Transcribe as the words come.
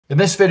In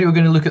this video, we're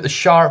going to look at the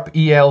Sharp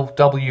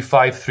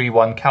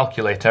W531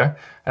 calculator,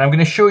 and I'm going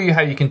to show you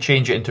how you can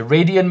change it into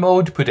radian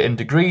mode, put it in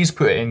degrees,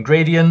 put it in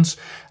gradians,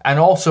 and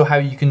also how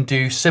you can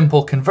do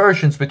simple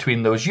conversions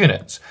between those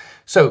units.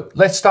 So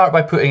let's start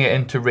by putting it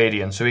into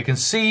radians. So we can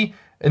see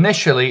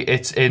initially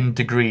it's in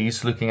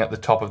degrees looking at the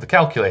top of the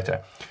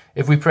calculator.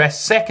 If we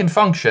press second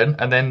function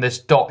and then this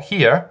dot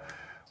here,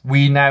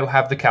 we now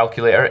have the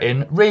calculator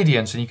in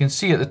radians, and you can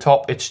see at the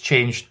top it's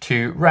changed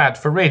to rad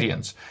for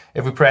radians.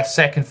 If we press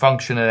second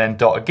function and then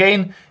dot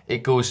again,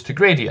 it goes to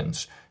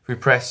gradians. If we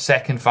press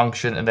second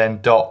function and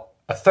then dot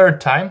a third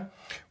time,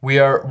 we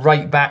are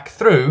right back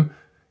through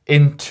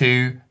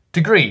into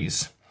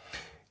degrees.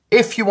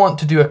 If you want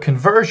to do a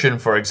conversion,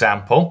 for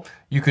example,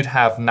 you could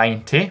have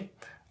 90,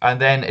 and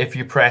then if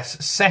you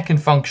press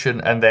second function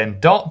and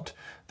then dot,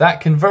 that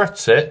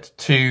converts it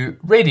to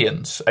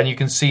radians, and you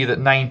can see that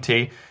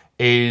 90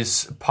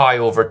 is pi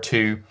over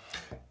 2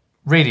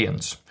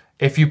 radians.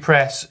 If you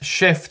press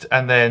shift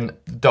and then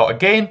dot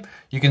again,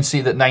 you can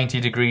see that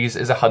 90 degrees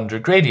is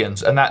 100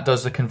 gradians, and that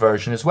does the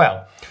conversion as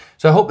well.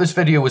 So I hope this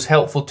video was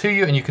helpful to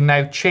you, and you can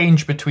now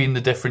change between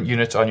the different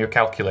units on your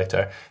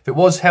calculator. If it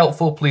was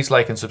helpful, please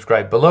like and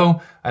subscribe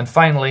below. And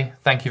finally,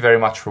 thank you very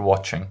much for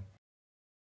watching.